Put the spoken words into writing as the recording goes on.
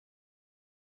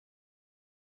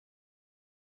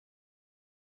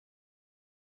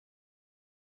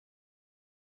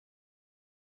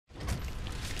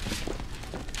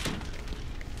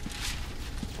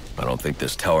I don't think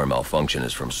this tower malfunction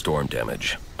is from storm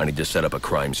damage. I need to set up a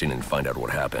crime scene and find out what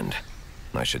happened.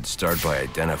 I should start by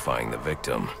identifying the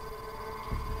victim.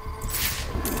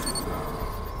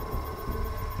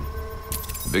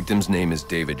 Victim's name is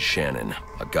David Shannon,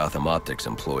 a Gotham Optics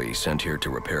employee sent here to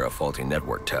repair a faulty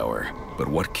network tower. But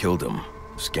what killed him?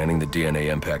 Scanning the DNA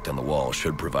impact on the wall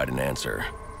should provide an answer.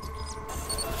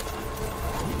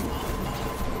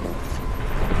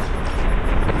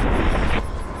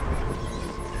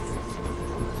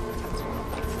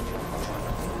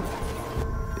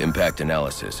 Impact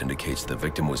analysis indicates the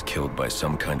victim was killed by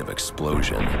some kind of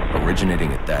explosion,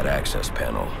 originating at that access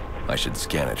panel. I should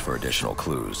scan it for additional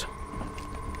clues.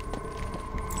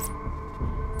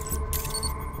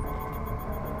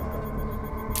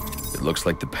 It looks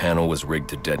like the panel was rigged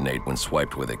to detonate when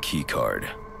swiped with a key card.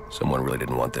 Someone really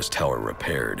didn't want this tower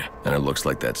repaired, and it looks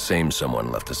like that same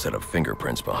someone left a set of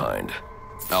fingerprints behind.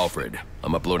 Alfred,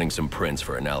 I'm uploading some prints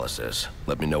for analysis.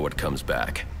 Let me know what comes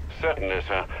back. Certainly,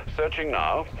 sir. Searching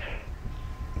now.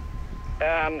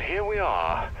 And here we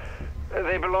are.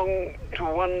 They belong to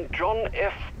one John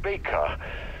F. Baker.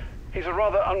 He's a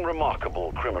rather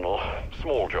unremarkable criminal.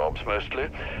 Small jobs, mostly.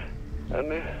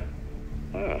 And,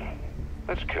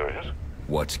 that's curious.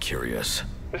 What's curious?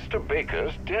 Mr.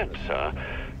 Baker's dead, sir.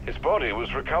 His body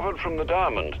was recovered from the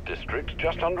Diamond District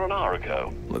just under an hour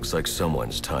ago. Looks like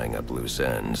someone's tying up loose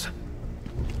ends.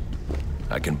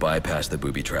 I can bypass the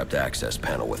booby-trapped access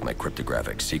panel with my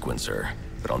cryptographic sequencer,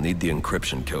 but I'll need the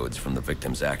encryption codes from the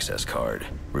victim's access card.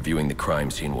 Reviewing the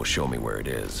crime scene will show me where it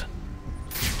is.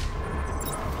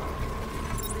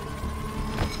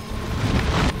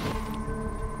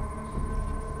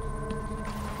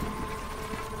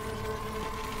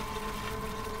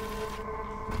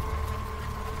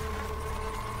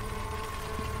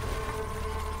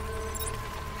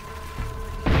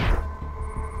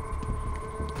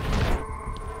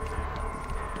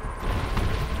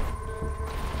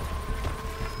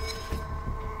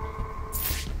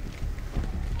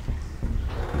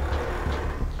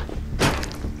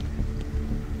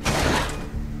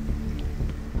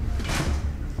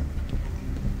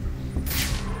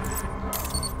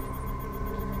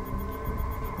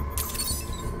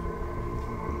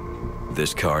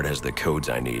 This card has the codes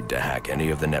I need to hack any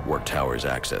of the network tower's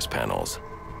access panels.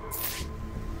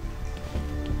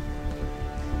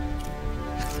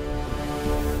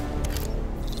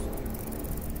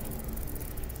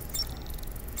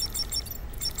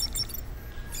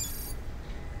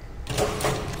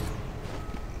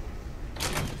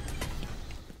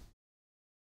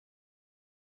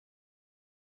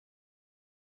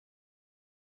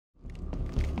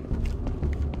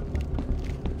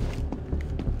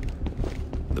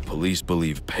 Police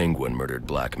believe Penguin murdered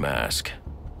Black Mask,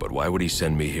 but why would he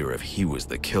send me here if he was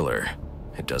the killer?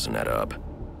 It doesn't add up.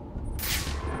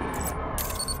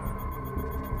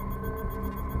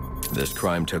 This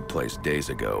crime took place days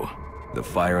ago. The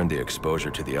fire and the exposure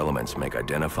to the elements make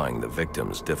identifying the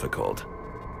victims difficult.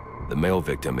 The male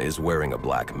victim is wearing a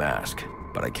black mask,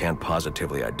 but I can't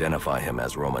positively identify him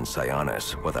as Roman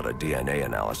Sionis without a DNA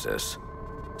analysis.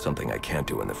 Something I can't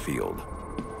do in the field.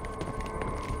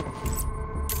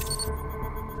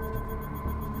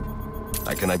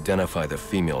 I can identify the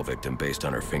female victim based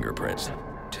on her fingerprints.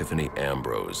 Tiffany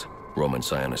Ambrose, Roman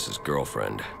Sionis'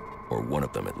 girlfriend, or one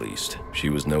of them at least. She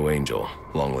was no angel,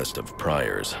 long list of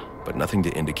priors, but nothing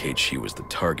to indicate she was the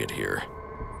target here.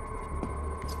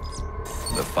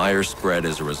 The fire spread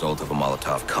as a result of a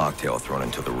Molotov cocktail thrown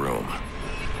into the room.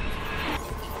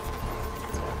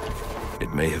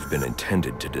 It may have been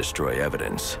intended to destroy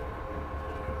evidence.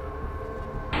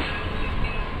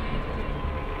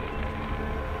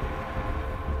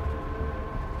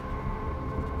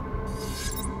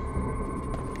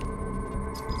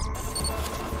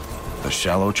 The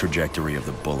shallow trajectory of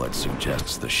the bullet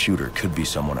suggests the shooter could be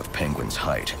someone of Penguin's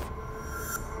height.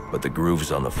 But the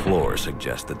grooves on the floor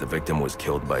suggest that the victim was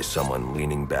killed by someone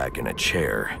leaning back in a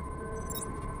chair.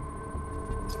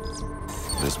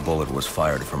 This bullet was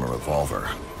fired from a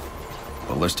revolver.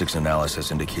 Ballistics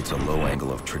analysis indicates a low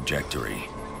angle of trajectory.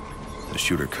 The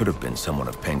shooter could have been someone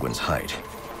of Penguin's height,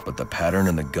 but the pattern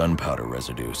in the gunpowder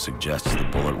residue suggests the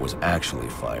bullet was actually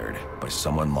fired by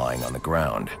someone lying on the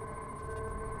ground.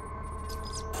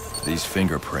 These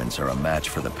fingerprints are a match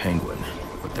for the Penguin,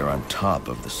 but they're on top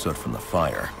of the soot from the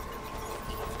fire.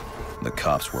 The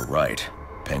cops were right.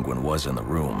 Penguin was in the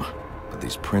room, but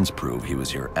these prints prove he was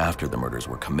here after the murders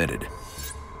were committed.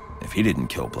 If he didn't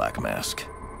kill Black Mask,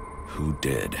 who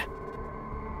did?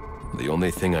 The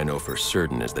only thing I know for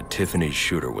certain is that Tiffany's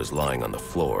shooter was lying on the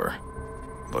floor.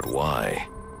 But why?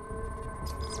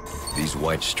 These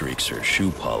white streaks are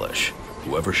shoe polish.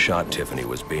 Whoever shot Tiffany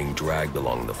was being dragged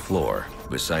along the floor.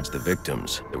 Besides the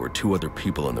victims, there were 2 other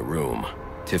people in the room.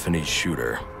 Tiffany's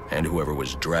shooter, and whoever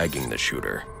was dragging the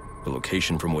shooter. The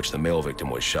location from which the male victim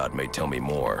was shot may tell me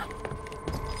more.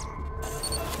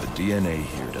 The DNA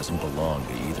here doesn't belong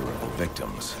to either of the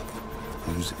victims.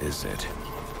 Whose is it?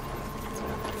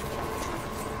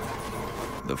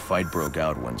 The fight broke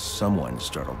out when someone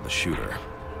startled the shooter.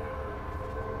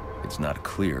 It's not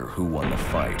clear who won the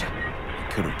fight. It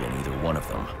could have been either one of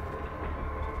them.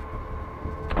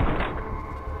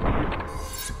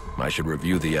 I should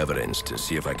review the evidence to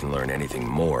see if I can learn anything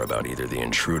more about either the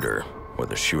intruder or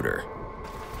the shooter.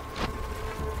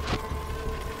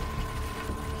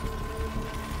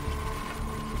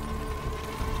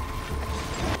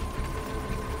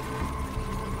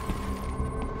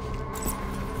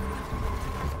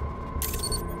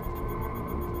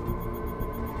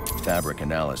 Fabric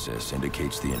analysis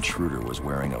indicates the intruder was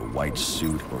wearing a white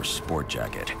suit or sport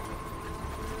jacket.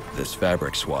 This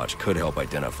fabric swatch could help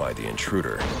identify the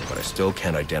intruder, but I still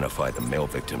can't identify the male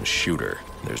victim's shooter.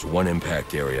 There's one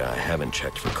impact area I haven't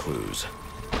checked for clues.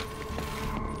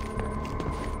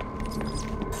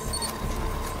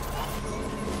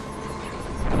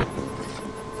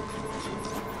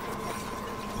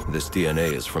 This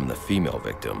DNA is from the female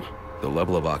victim. The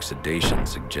level of oxidation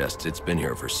suggests it's been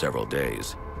here for several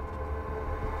days.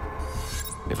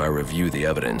 If I review the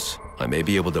evidence, I may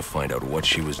be able to find out what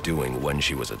she was doing when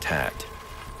she was attacked.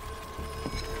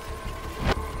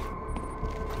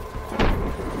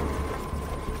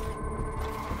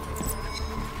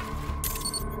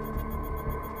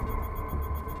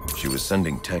 She was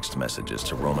sending text messages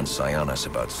to Roman Sionis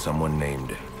about someone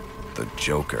named the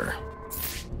Joker.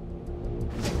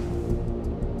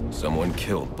 Someone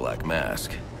killed Black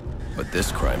Mask, but this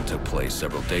crime took place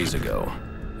several days ago.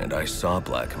 And I saw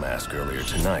Black Mask earlier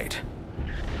tonight.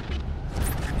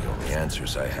 The only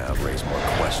answers I have raise more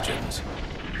questions.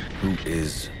 Who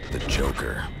is the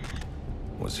Joker?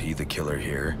 Was he the killer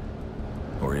here?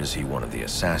 Or is he one of the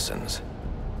assassins?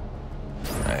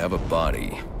 I have a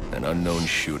body, an unknown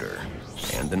shooter,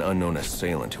 and an unknown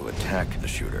assailant who attacked the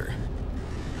shooter.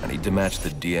 I need to match the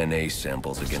DNA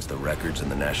samples against the records in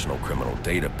the National Criminal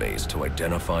Database to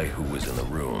identify who was in the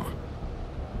room.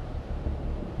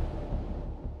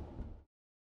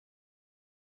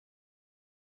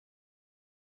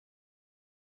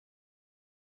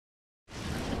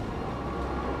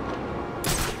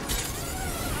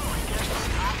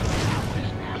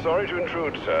 Sorry to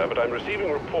intrude, sir, but I'm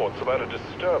receiving reports about a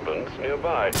disturbance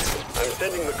nearby. I'm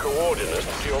sending the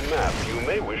coordinates to your map. You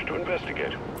may wish to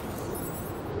investigate.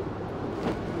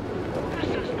 This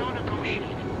is no negotiating.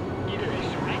 Either they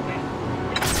surrender.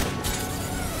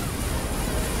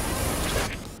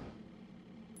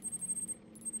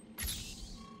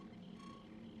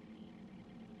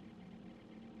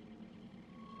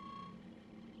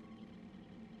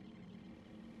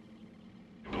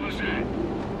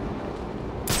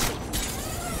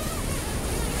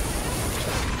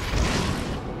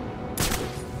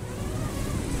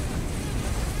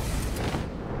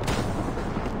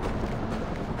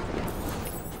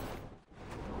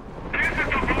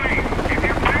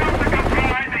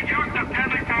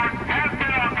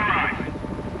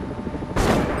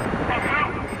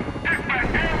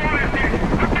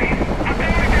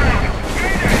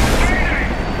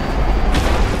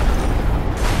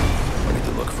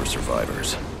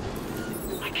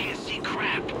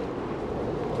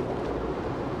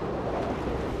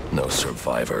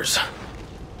 Survivors.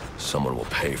 Someone will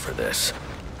pay for this.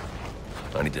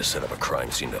 I need to set up a crime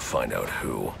scene to find out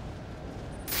who.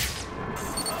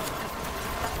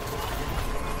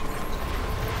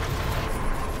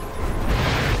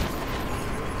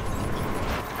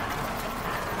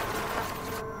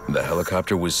 The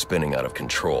helicopter was spinning out of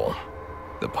control.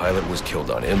 The pilot was killed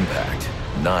on impact,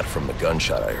 not from the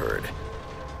gunshot I heard.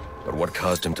 But what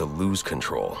caused him to lose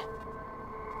control?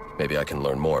 Maybe I can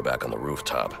learn more back on the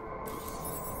rooftop.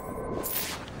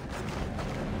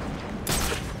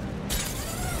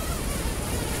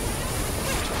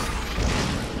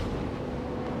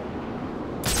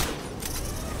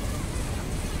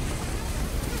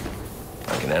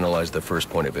 I can analyze the first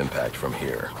point of impact from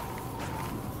here.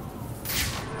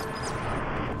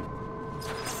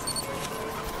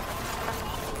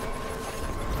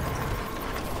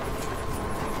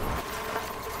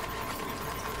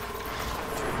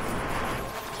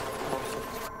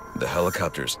 The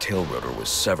helicopter's tail rotor was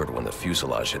severed when the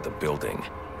fuselage hit the building.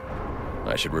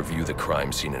 I should review the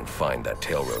crime scene and find that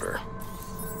tail rotor.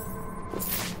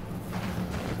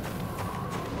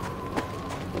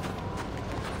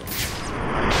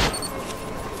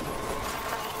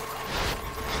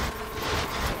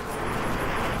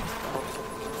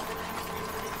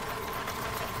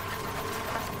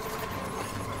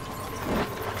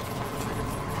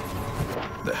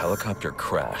 The helicopter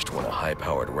crashed when a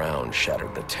high-powered round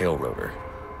shattered the tail rotor.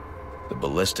 The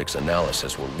ballistics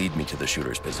analysis will lead me to the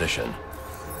shooter's position.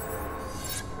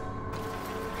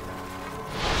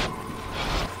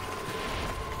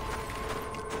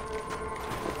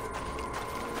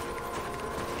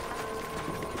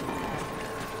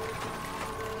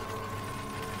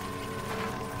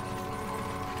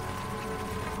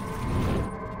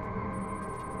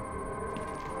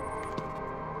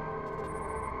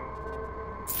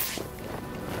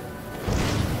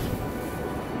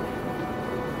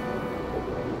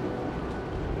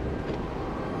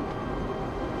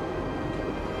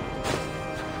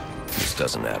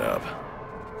 Doesn't add up.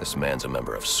 This man's a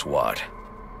member of SWAT.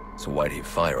 So why'd he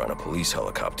fire on a police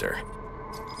helicopter?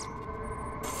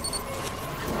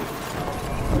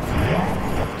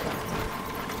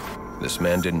 This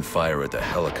man didn't fire at the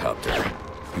helicopter.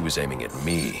 He was aiming at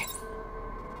me.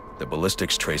 The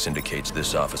ballistics trace indicates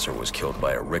this officer was killed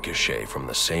by a ricochet from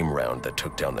the same round that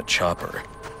took down the chopper.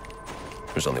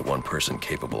 There's only one person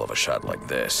capable of a shot like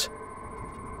this.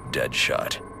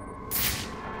 Deadshot.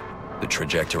 The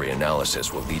trajectory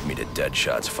analysis will lead me to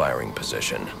Deadshot's firing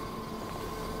position.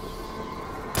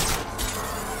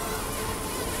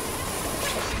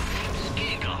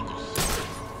 Ski goggles.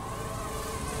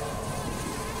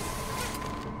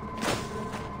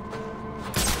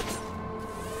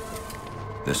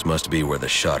 This must be where the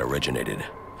shot originated.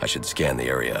 I should scan the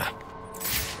area.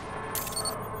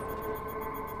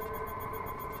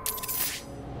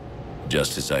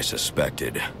 Just as I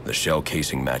suspected, the shell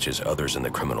casing matches others in the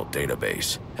criminal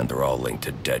database, and they're all linked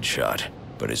to Deadshot.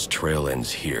 But his trail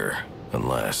ends here,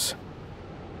 unless...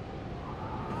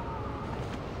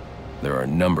 There are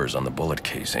numbers on the bullet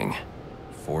casing.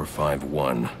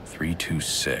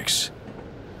 451326.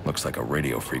 Looks like a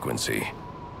radio frequency.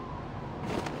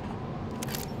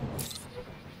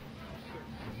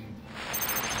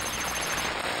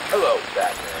 Hello,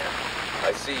 Batman.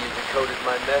 I see you decoded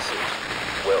my message.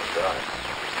 Well done.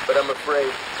 But I'm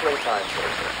afraid playtime's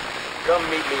over. Come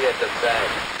meet me at the bank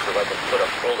so I can put a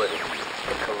bullet in you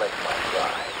and collect my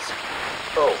prize.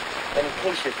 Oh, and in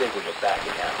case you're thinking of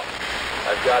backing out,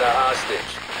 I've got a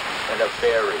hostage and a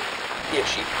very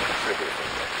itchy trigger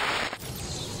finger.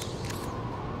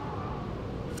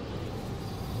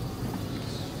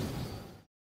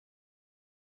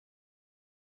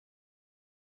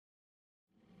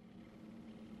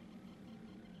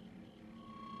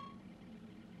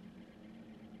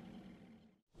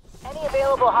 Any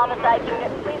available homicide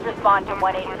units, please respond to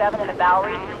 187 in the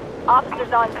Bowery.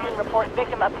 Officers on scene report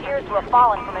victim appears to have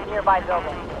fallen from a nearby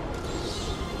building.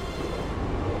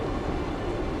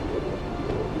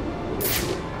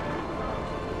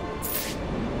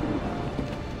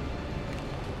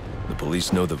 The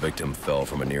police know the victim fell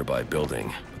from a nearby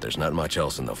building, but there's not much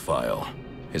else in the file.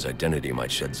 His identity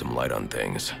might shed some light on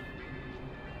things.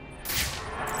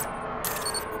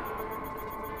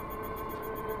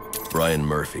 Brian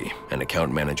Murphy, an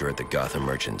account manager at the Gotham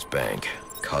Merchants Bank.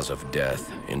 Cause of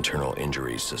death, internal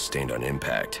injuries sustained on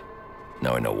impact.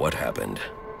 Now I know what happened.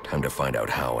 Time to find out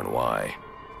how and why.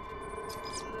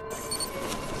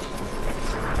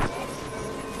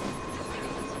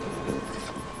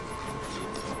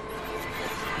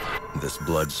 This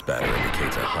blood spatter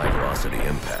indicates a high-velocity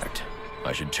impact.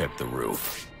 I should check the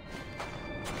roof.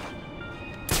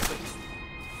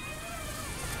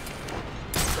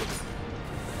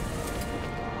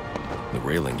 The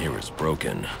railing here is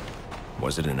broken.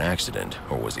 Was it an accident,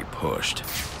 or was he pushed?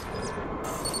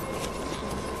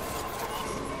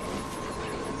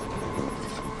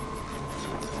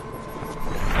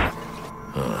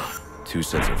 Two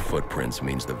sets of footprints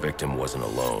means the victim wasn't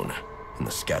alone, and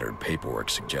the scattered paperwork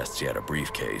suggests he had a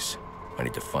briefcase. I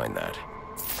need to find that.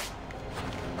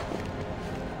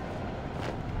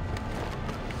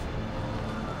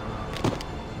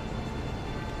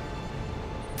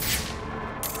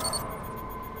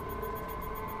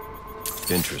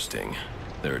 Interesting.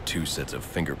 There are two sets of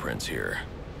fingerprints here.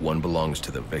 One belongs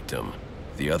to the victim,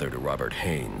 the other to Robert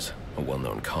Haynes, a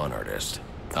well-known con artist.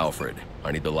 Alfred,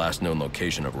 I need the last known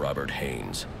location of Robert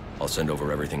Haynes. I'll send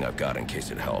over everything I've got in case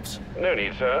it helps. No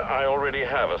need, sir. I already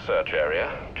have a search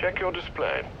area. Check your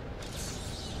display.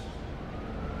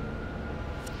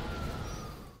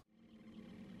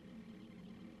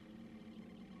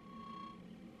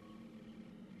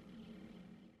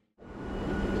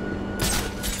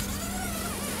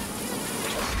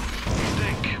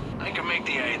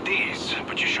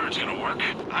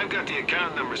 I've got the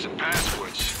account numbers and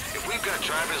passwords. If we've got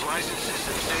driver's licenses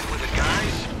that stayed with the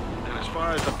guys, and as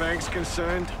far as the bank's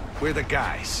concerned, we're the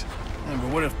guys. Yeah,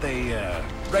 but what if they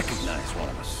recognize one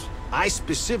of us? I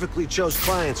specifically chose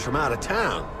clients from out of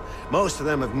town. Most of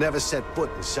them have never set foot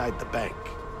inside the bank.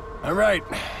 All right,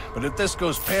 but if this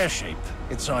goes pear-shaped,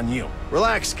 it's on you.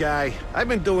 Relax, guy. I've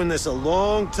been doing this a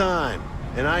long time,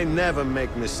 and I never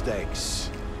make mistakes.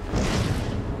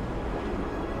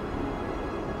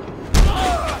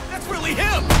 That's really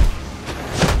him!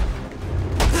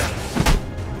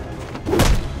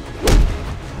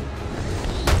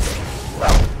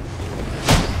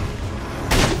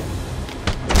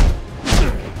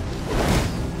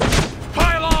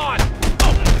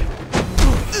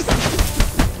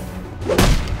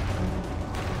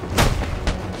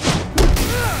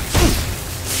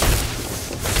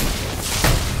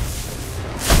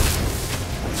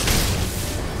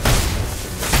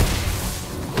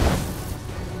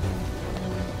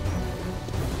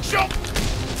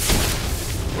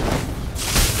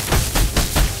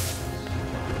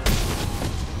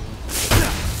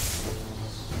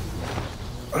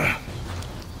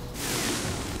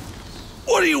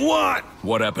 What do you want?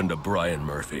 What happened to Brian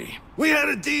Murphy? We had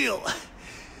a deal.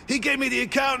 He gave me the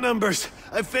account numbers.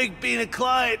 I faked being a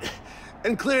client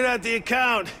and cleared out the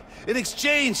account. In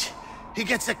exchange, he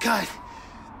gets a cut.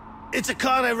 It's a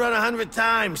con I run 100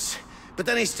 times. But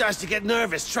then he starts to get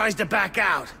nervous, tries to back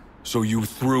out. So you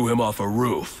threw him off a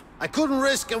roof? I couldn't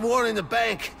risk a warning the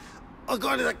bank or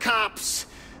going to the cops.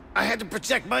 I had to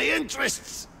protect my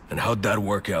interests. And how'd that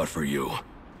work out for you?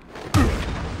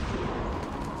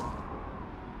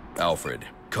 Alfred,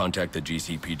 contact the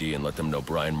GCPD and let them know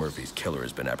Brian Murphy's killer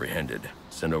has been apprehended.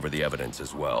 Send over the evidence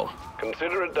as well.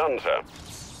 Consider it done, sir.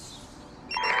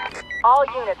 All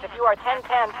units, if you are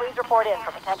 1010, please report in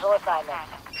for potential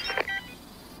assignments.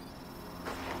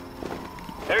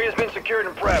 Area's been secured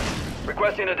and prepped.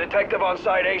 Requesting a detective on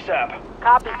site ASAP.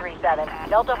 Copy 3-7.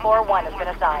 Delta 4-1 has been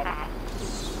assigned.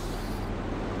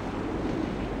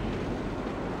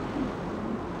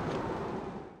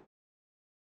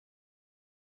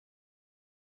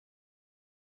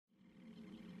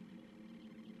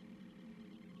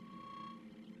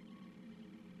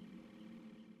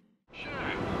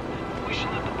 We should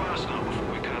let the boss know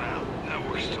before we cut out. That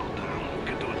work's still down. We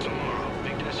can do it tomorrow.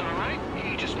 Think that's all right?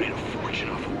 He just made a fortune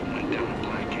off of what went down at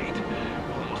Blackgate.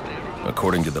 Almost everyone.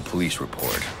 According to the police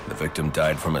report, the victim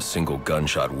died from a single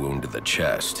gunshot wound to the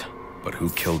chest. But who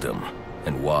killed him,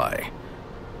 and why?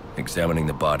 Examining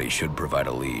the body should provide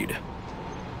a lead.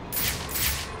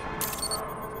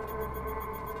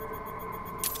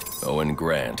 Owen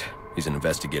Grant. He's an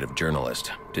investigative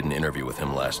journalist. Did an interview with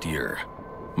him last year.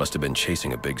 Must have been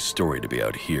chasing a big story to be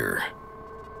out here.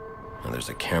 And there's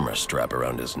a camera strap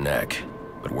around his neck.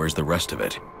 But where's the rest of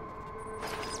it?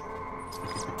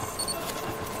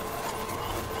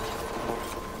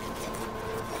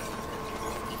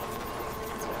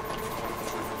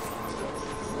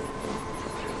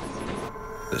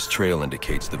 This trail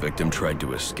indicates the victim tried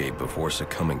to escape before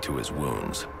succumbing to his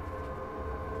wounds.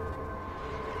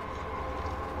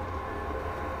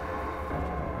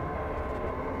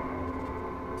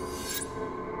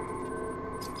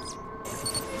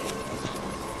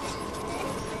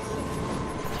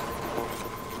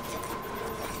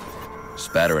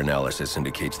 Spatter analysis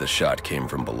indicates the shot came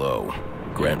from below.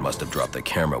 Grant must have dropped the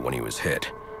camera when he was hit.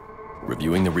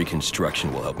 Reviewing the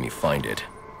reconstruction will help me find it,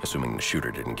 assuming the shooter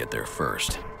didn't get there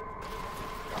first.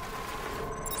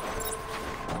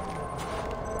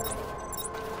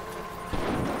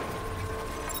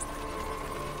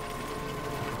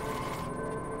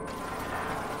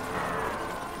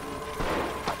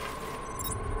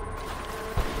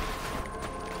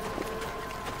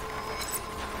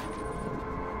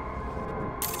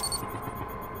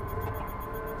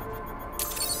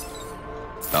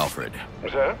 Alfred.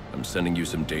 Sir? I'm sending you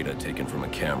some data taken from a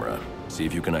camera. See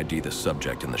if you can ID the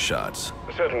subject in the shots.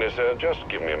 Certainly, sir. Just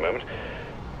give me a moment.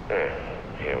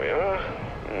 Here we are.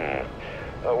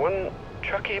 One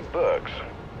Chucky Burks.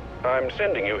 I'm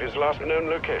sending you his last known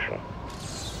location.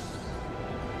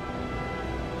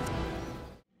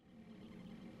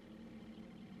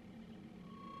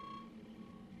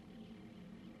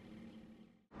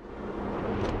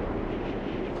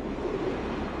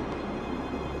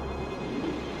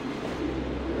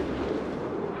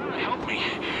 Help me.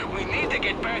 We need to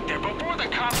get back there before the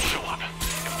cops show up.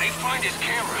 If they find his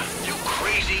camera, you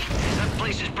crazy? That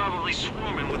place is probably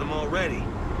swarming with them already.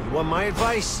 You want my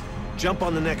advice? Jump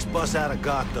on the next bus out of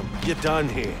Gotham. You're done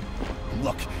here.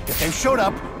 Look, if they've showed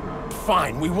up,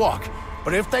 fine, we walk.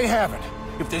 But if they haven't,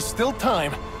 if there's still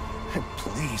time,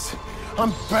 please,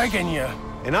 I'm begging you.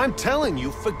 And I'm telling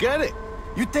you, forget it.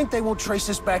 You think they won't trace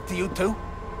this back to you too?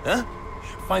 Huh?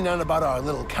 Find out about our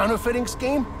little counterfeiting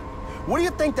scheme? What do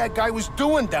you think that guy was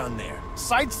doing down there?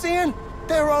 Sightseeing?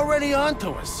 They're already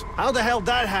onto us. How the hell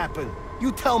that happen?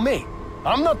 You tell me.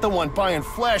 I'm not the one buying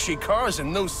flashy cars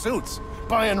and new suits,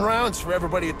 buying rounds for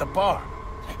everybody at the bar.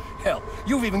 Hell,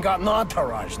 you've even got an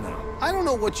entourage now. I don't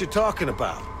know what you're talking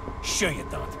about. Sure you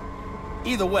don't.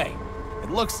 Either way, it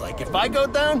looks like if I go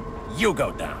down, you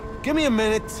go down. Give me a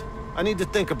minute. I need to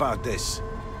think about this.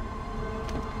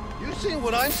 You seeing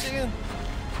what I'm seeing?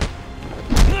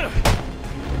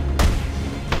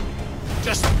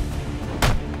 Just...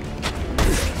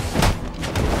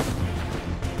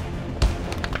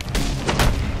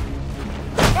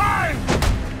 Fine!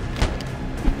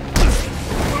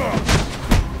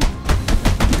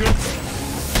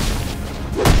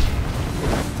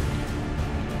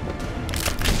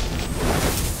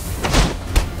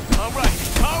 All right.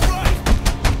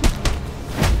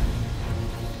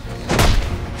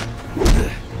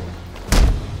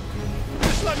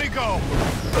 Just let me go.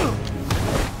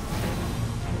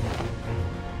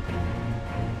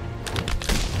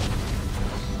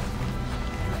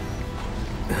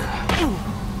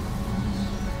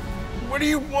 What do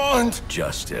you want?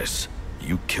 Justice.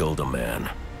 You killed a man.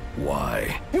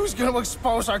 Why? He was gonna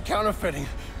expose our counterfeiting.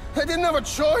 I didn't have a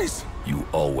choice. You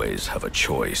always have a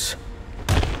choice.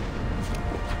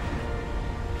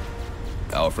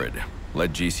 Alfred,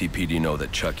 let GCPD know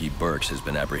that Chucky Burks has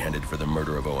been apprehended for the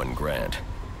murder of Owen Grant.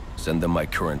 Send them my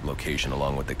current location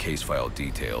along with the case file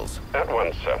details. At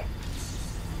once, sir.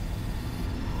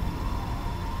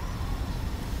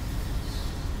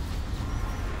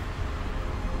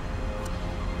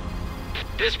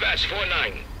 Dispatch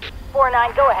 4-9.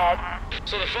 4-9, go ahead.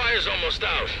 So the fire's almost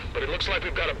out, but it looks like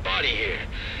we've got a body here.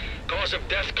 Cause of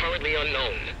death currently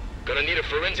unknown. Gonna need a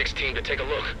forensics team to take a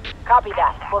look. Copy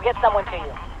that. We'll get someone to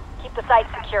you. Keep the site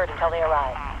secured until they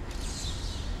arrive.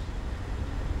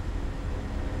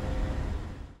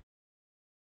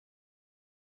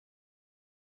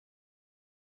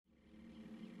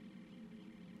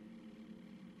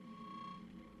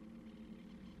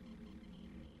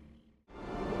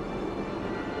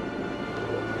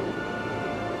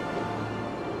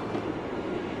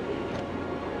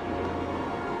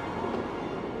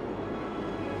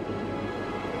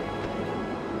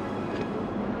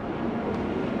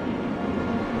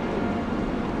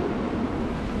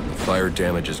 Fire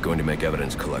damage is going to make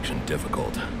evidence collection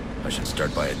difficult. I should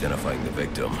start by identifying the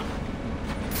victim.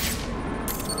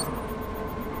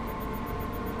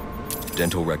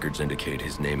 Dental records indicate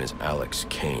his name is Alex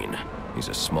Kane. He's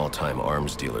a small-time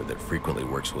arms dealer that frequently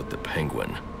works with the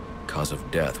Penguin. Cause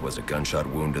of death was a gunshot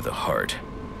wound to the heart.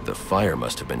 The fire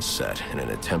must have been set in an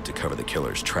attempt to cover the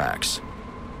killer's tracks.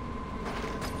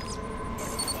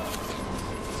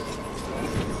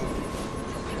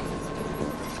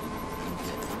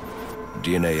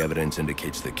 DNA evidence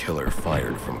indicates the killer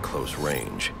fired from close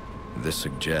range. This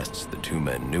suggests the two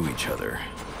men knew each other.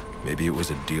 Maybe it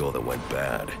was a deal that went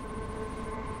bad.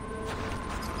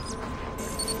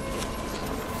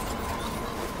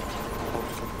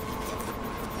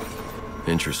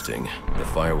 Interesting. The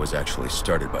fire was actually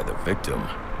started by the victim.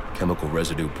 Chemical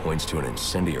residue points to an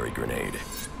incendiary grenade.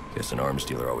 Guess an arms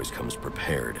dealer always comes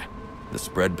prepared. The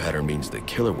spread pattern means the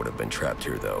killer would have been trapped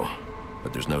here, though.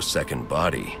 But there's no second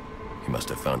body. He must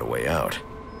have found a way out.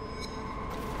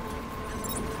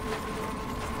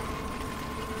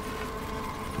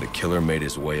 The killer made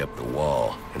his way up the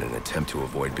wall in an attempt to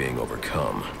avoid being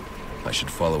overcome. I should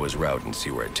follow his route and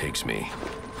see where it takes me.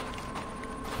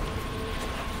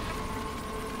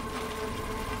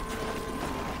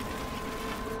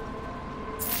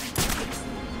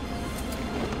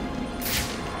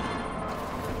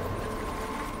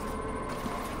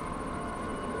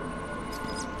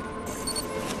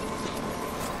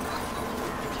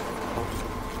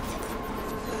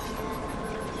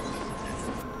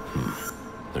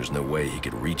 There's no way he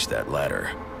could reach that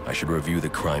ladder. I should review the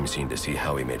crime scene to see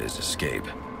how he made his escape.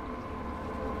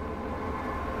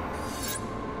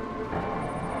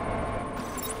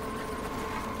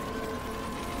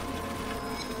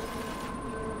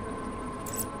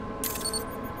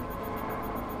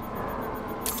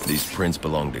 These prints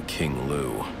belong to King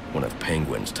Lou, one of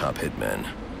Penguin's top hitmen.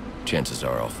 Chances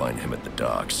are I'll find him at the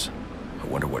docks. I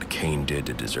wonder what Kane did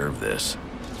to deserve this.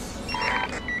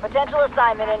 Potential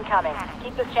assignment incoming.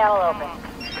 Keep this channel open.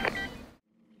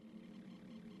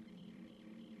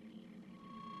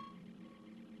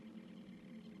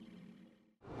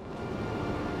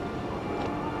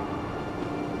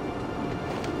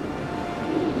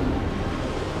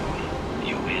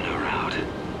 You in or out?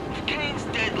 If Kane's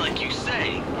dead like you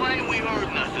say, why ain't we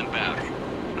heard nothing about it?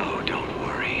 Oh, don't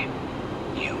worry.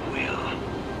 You will.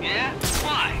 Yeah?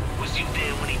 Why? Was you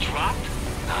there when he dropped?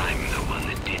 I'm the one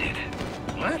that did it.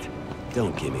 What?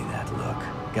 Don't give me that look.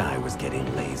 Guy was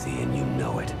getting lazy and you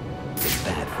know it. It's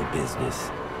bad for business,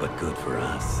 but good for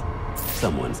us.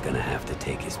 Someone's gonna have to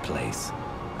take his place.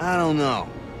 I don't know.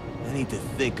 I need to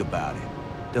think about it.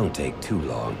 Don't take too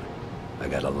long. I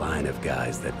got a line of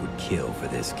guys that would kill for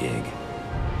this gig.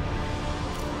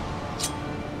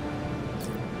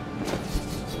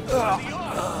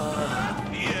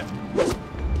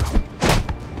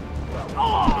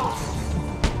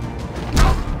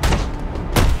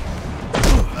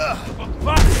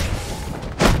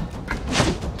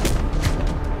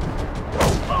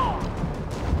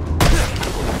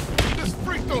 This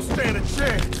freak don't stand a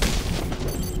chance.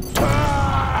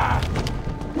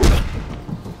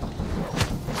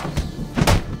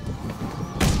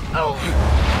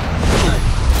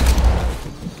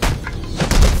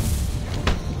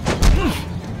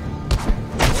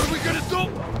 What are we gonna do?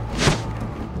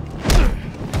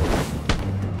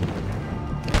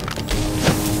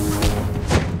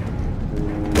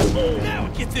 Now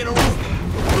it gets in a room.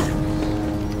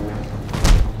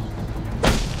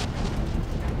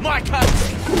 My cut.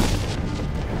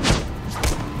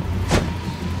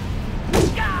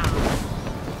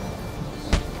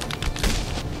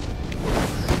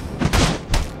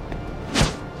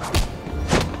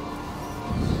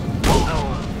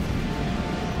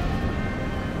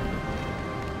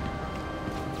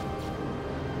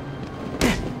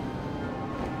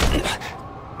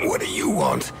 What do you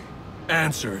want?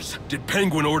 Answers. Did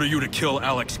Penguin order you to kill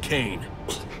Alex Kane?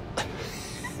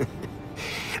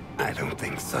 I don't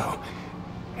think so.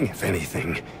 If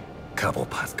anything,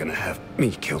 Cobblepot's gonna have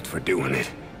me killed for doing it.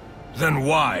 Then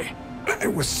why? I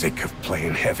was sick of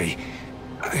playing heavy.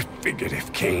 I figured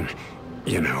if Kane,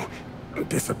 you know,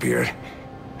 disappeared,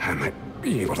 I might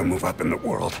be able to move up in the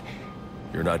world.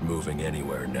 You're not moving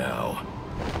anywhere now.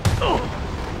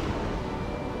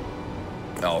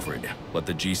 Alfred, let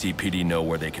the GCPD know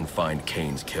where they can find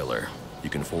Kane's killer. You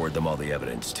can forward them all the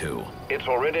evidence, too. It's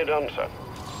already done, sir.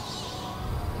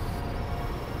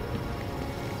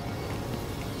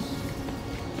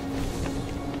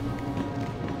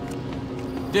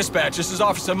 Dispatch, this is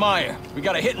Officer Meyer. We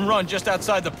got a hit and run just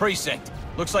outside the precinct.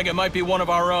 Looks like it might be one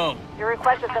of our own. Your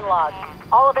request has been logged.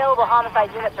 All available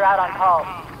homicide units are out on call.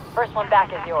 First one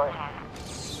back is yours.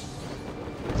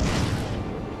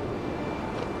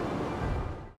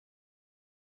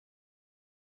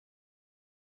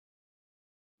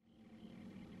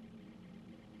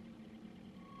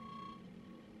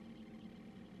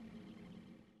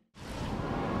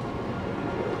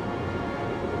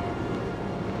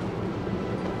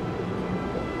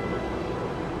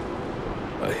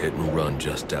 A hit and run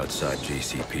just outside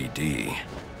GCPD.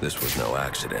 This was no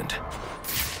accident.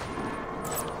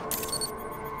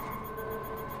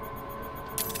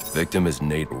 Victim is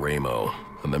Nate Ramo,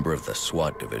 a member of the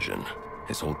SWAT division.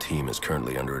 His whole team is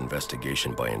currently under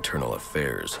investigation by Internal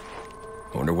Affairs.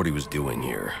 I wonder what he was doing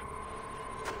here.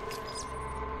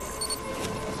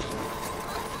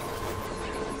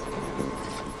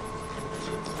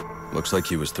 Looks like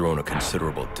he was thrown a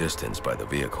considerable distance by the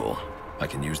vehicle. I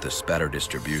can use the spatter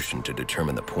distribution to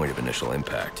determine the point of initial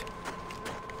impact.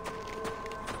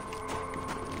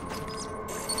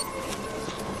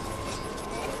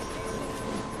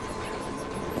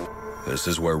 This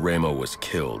is where Ramo was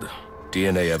killed.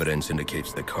 DNA evidence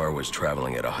indicates the car was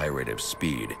traveling at a high rate of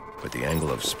speed, but the angle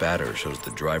of spatter shows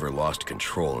the driver lost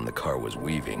control and the car was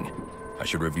weaving. I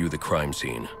should review the crime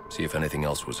scene, see if anything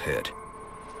else was hit.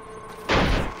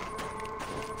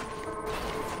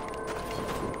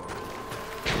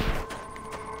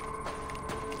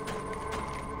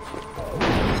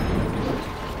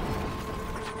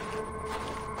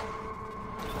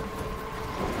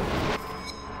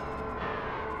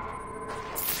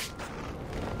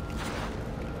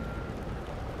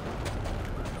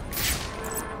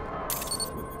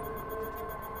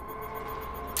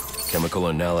 Chemical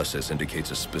analysis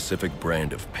indicates a specific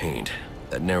brand of paint.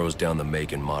 That narrows down the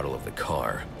make and model of the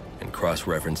car. And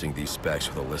cross-referencing these specs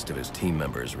with a list of his team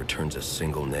members returns a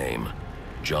single name.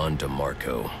 John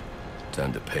DeMarco.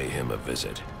 Time to pay him a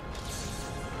visit.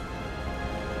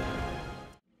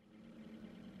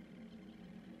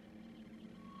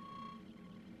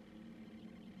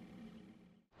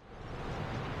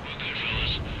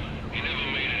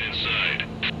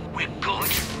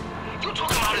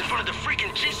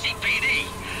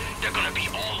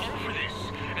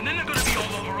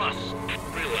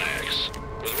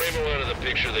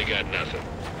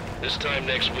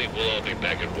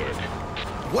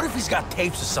 What if he's got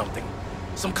tapes or something?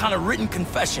 Some kind of written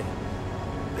confession?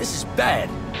 This is bad.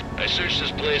 I searched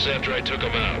this place after I took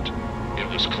him out. It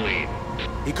was clean.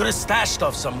 He could have stashed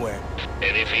stuff somewhere.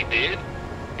 And if he did,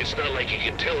 it's not like he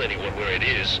can tell anyone where it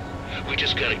is. We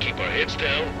just gotta keep our heads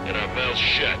down and our mouths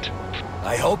shut.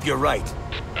 I hope you're right.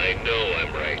 I know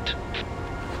I'm right.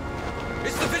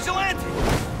 It's the vigilante!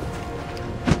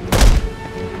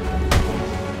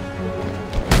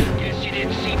 Guess you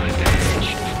didn't see my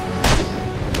badge.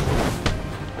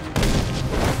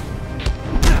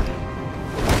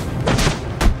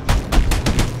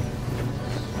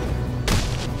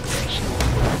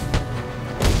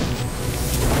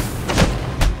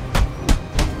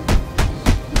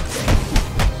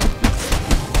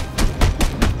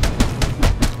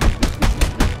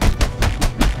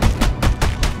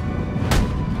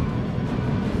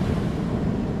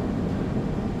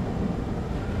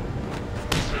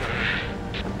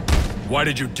 Why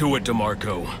did you do it,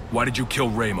 DeMarco? Why did you kill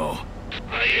Ramo?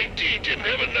 I indeed didn't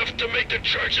have enough to make the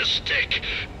charges stick,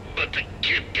 but the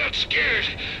kid got scared,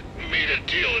 made a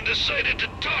deal and decided to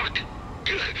talk.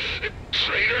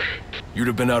 Traitor. You'd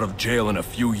have been out of jail in a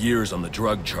few years on the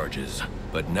drug charges,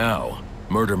 but now,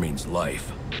 murder means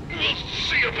life. We'll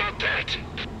see about that.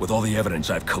 With all the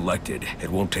evidence I've collected, it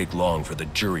won't take long for the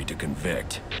jury to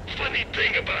convict. Funny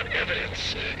thing about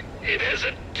evidence, it has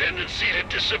a tendency to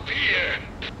disappear.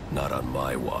 Not on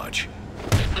my watch.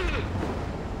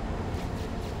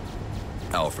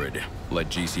 Alfred, let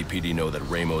GCPD know that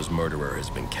Ramo's murderer has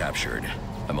been captured.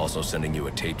 I'm also sending you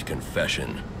a taped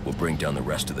confession. We'll bring down the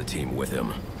rest of the team with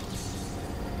him.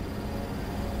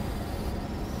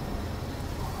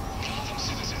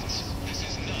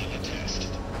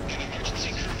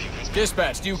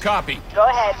 Dispatch, do you copy? Go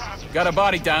ahead. Got a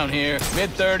body down here.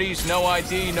 Mid-30s, no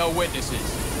ID, no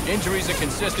witnesses. Injuries are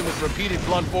consistent with repeated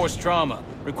blunt force trauma.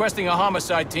 Requesting a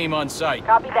homicide team on site.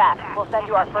 Copy that. We'll send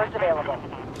you our first available.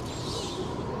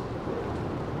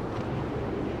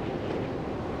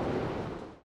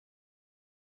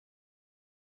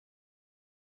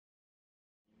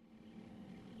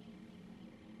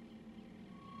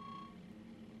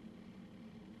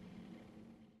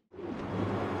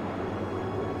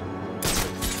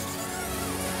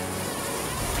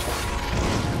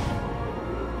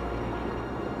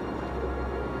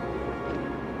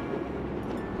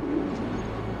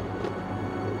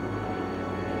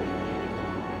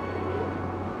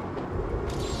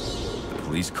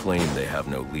 Police claim they have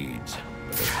no leads,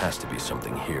 but there has to be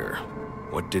something here.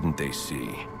 What didn't they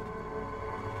see?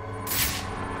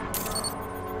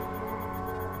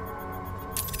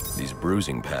 These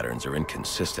bruising patterns are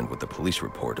inconsistent with the police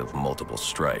report of multiple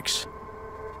strikes.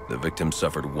 The victim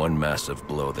suffered one massive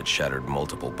blow that shattered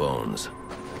multiple bones.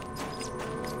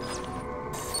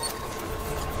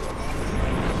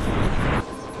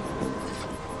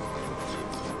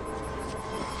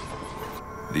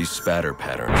 These spatter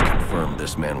patterns confirm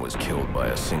this man was killed by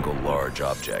a single large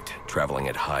object, traveling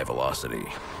at high velocity.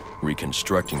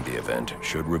 Reconstructing the event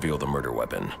should reveal the murder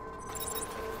weapon.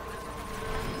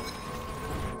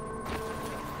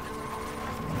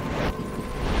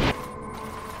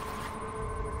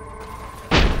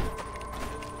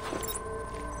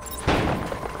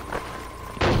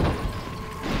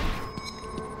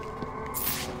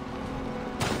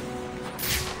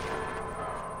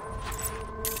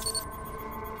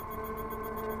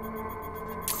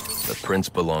 The prints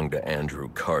belong to Andrew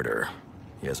Carter.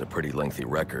 He has a pretty lengthy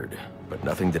record, but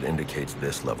nothing that indicates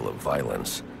this level of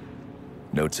violence.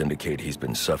 Notes indicate he's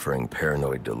been suffering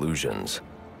paranoid delusions.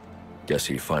 Guess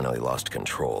he finally lost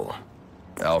control.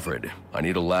 Alfred, I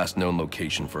need a last known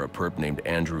location for a perp named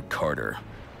Andrew Carter.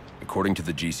 According to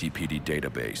the GCPD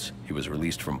database, he was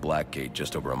released from Blackgate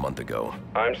just over a month ago.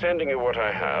 I'm sending you what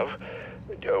I have.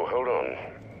 Oh, hold on.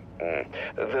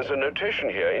 There's a notation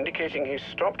here indicating he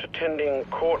stopped attending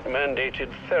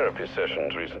court-mandated therapy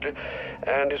sessions recently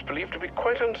and is believed to be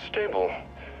quite unstable.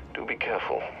 Do be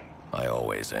careful. I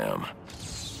always am.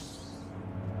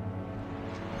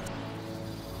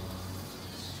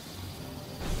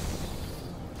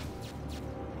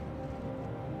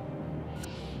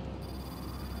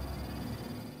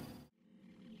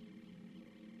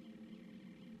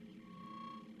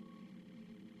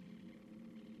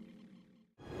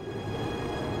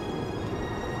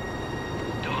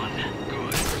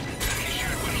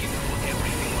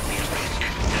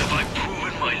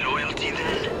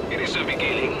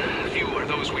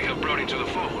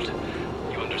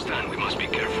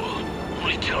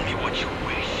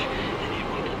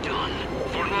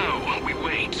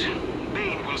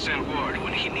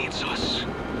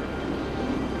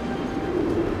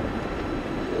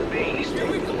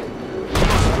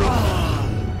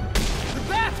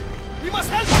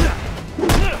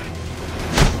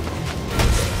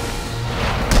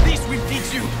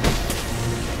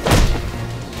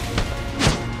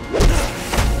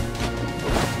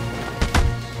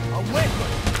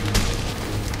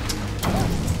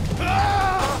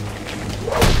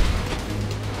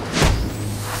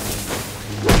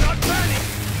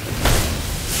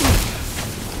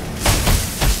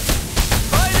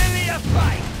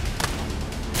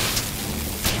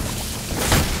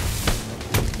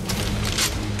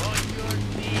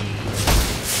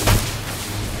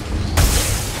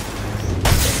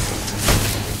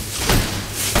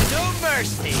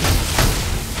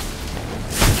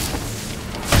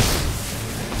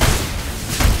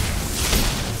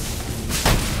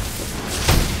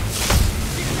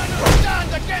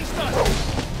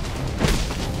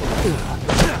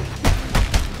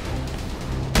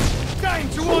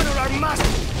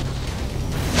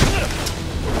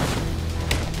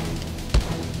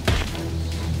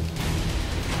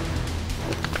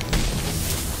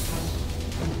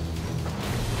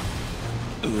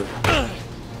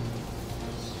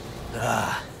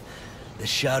 The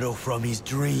shadow from his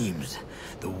dreams.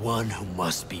 The one who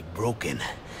must be broken.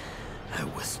 I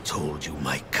was told you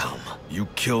might come. You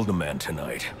killed a man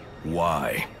tonight.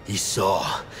 Why? He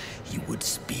saw. He would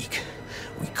speak.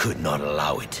 We could not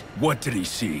allow it. What did he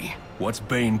see? What's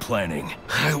Bane planning?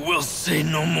 I will say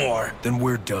no more. Then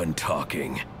we're done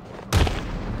talking.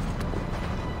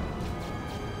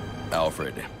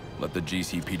 Alfred, let the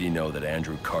GCPD know that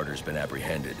Andrew Carter's been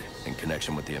apprehended in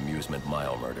connection with the Amusement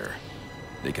Mile murder.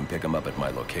 They can pick him up at my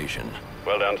location.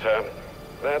 Well done, sir.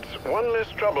 That's one less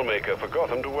troublemaker for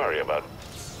Gotham to worry about.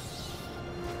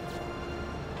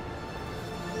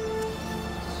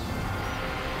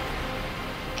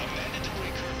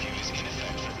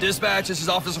 Dispatch, this is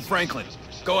Officer Franklin.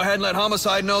 Go ahead and let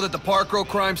Homicide know that the Park Row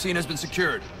crime scene has been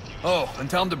secured. Oh, and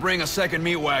tell him to bring a second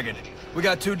meat wagon. We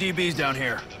got 2 DBs down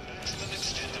here.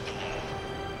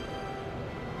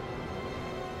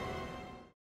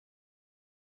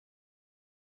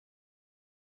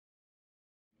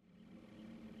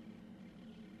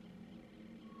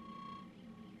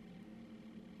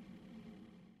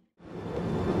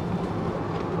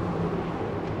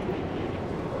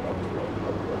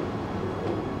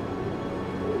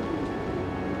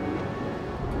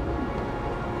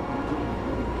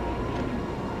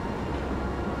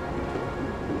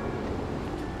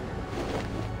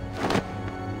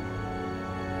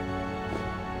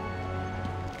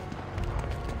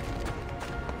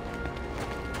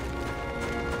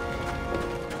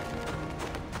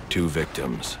 Two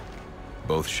victims,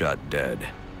 both shot dead.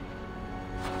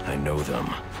 I know them.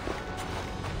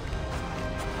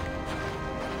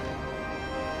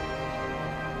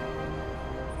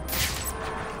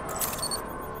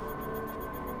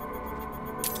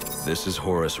 This is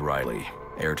Horace Riley,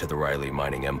 heir to the Riley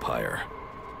mining empire.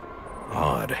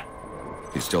 Odd.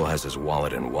 He still has his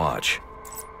wallet and watch.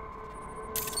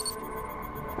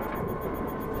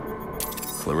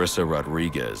 Clarissa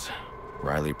Rodriguez.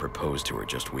 Riley proposed to her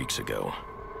just weeks ago.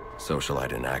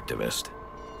 Socialite and activist.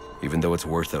 Even though it's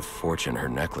worth a fortune, her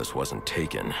necklace wasn't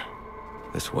taken.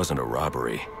 This wasn't a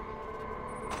robbery.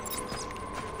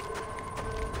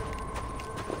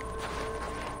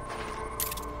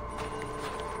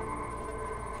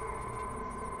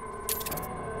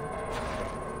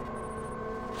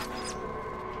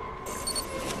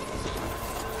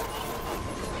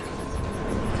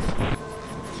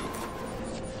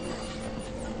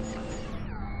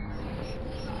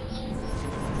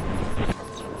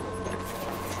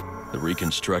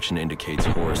 Reconstruction indicates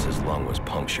Horace's lung was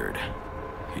punctured.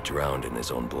 He drowned in his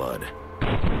own blood.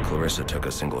 Clarissa took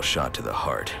a single shot to the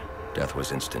heart. Death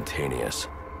was instantaneous.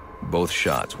 Both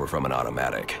shots were from an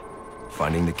automatic.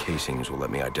 Finding the casings will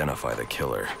let me identify the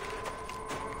killer.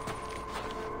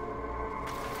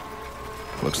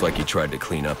 Looks like he tried to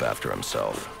clean up after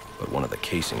himself, but one of the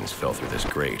casings fell through this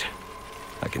grate.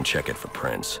 I can check it for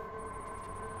prints.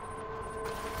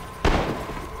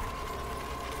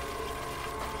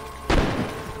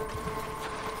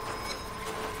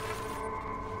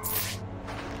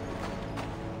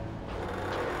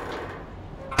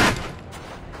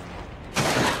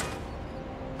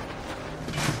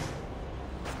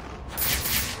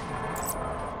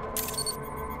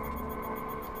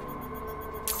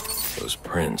 Those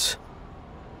prints.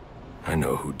 I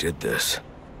know who did this.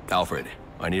 Alfred,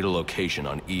 I need a location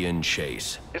on Ian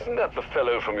Chase. Isn't that the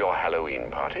fellow from your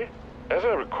Halloween party? As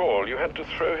I recall, you had to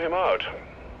throw him out.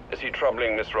 Is he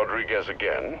troubling Miss Rodriguez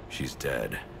again? She's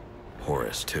dead.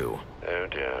 Horace, too. Oh,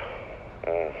 dear.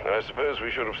 I suppose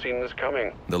we should have seen this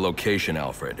coming. The location,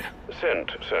 Alfred. Sent,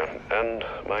 sir. And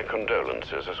my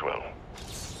condolences as well.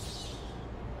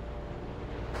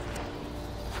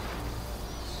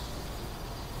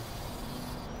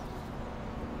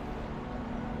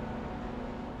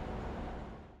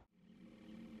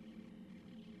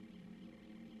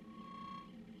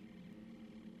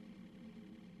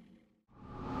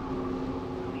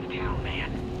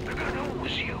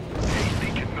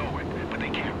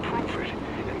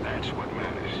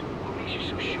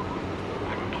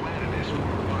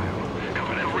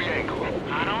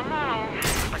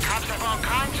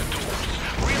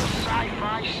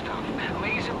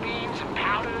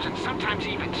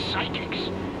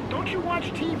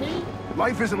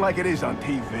 Life isn't like it is on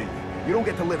TV. You don't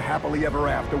get to live happily ever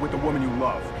after with the woman you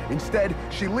love. Instead,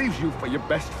 she leaves you for your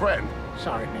best friend.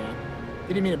 Sorry, man.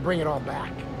 Didn't mean to bring it all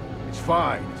back. It's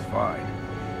fine, it's fine.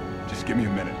 Just give me a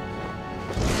minute.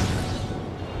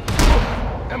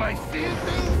 Am I seeing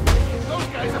things? Those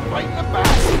guys are fighting the back!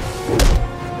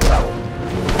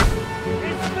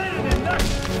 It's better than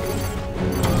nothing!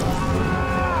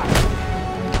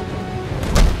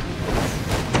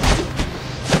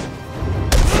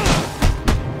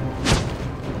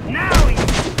 Now he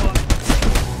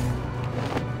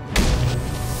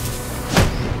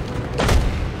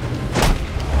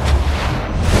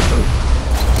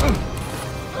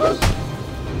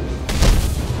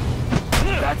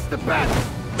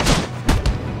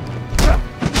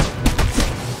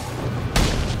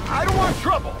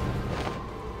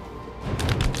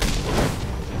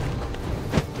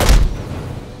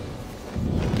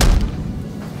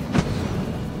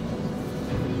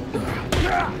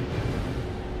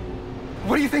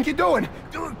think you're doing?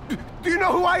 Do you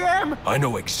know who I am? I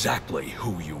know exactly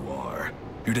who you are.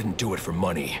 You didn't do it for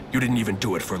money. You didn't even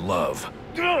do it for love.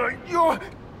 You're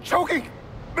choking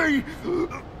me.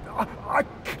 I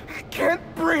can't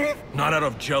breathe. Not out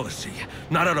of jealousy,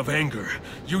 not out of anger.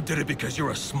 You did it because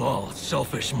you're a small,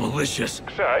 selfish, malicious...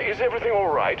 Sir, is everything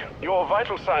all right? Your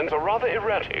vital signs are rather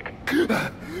erratic.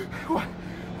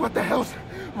 What the hell's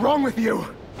wrong with you?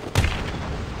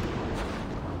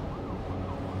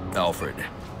 Alfred,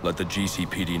 let the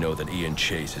GCPD know that Ian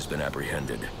Chase has been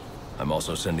apprehended. I'm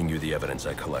also sending you the evidence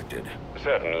I collected.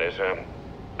 Certainly, sir.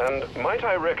 And might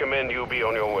I recommend you be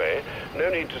on your way? No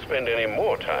need to spend any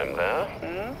more time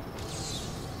there,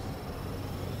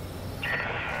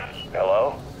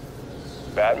 Hello?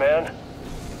 Batman?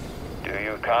 Do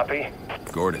you copy?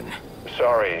 Gordon.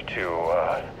 Sorry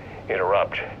to,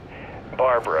 interrupt.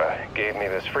 Barbara gave me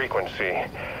this frequency.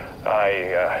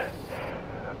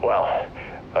 Well,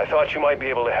 I thought you might be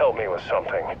able to help me with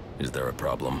something. Is there a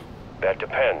problem? That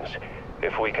depends.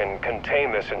 If we can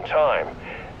contain this in time,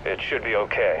 it should be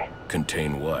okay.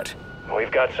 Contain what?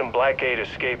 We've got some Blackgate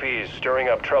escapees stirring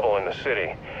up trouble in the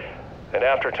city. And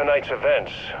after tonight's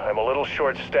events, I'm a little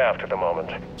short-staffed at the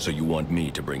moment. So you want me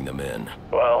to bring them in?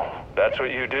 Well, that's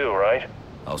what you do, right?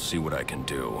 I'll see what I can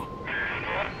do.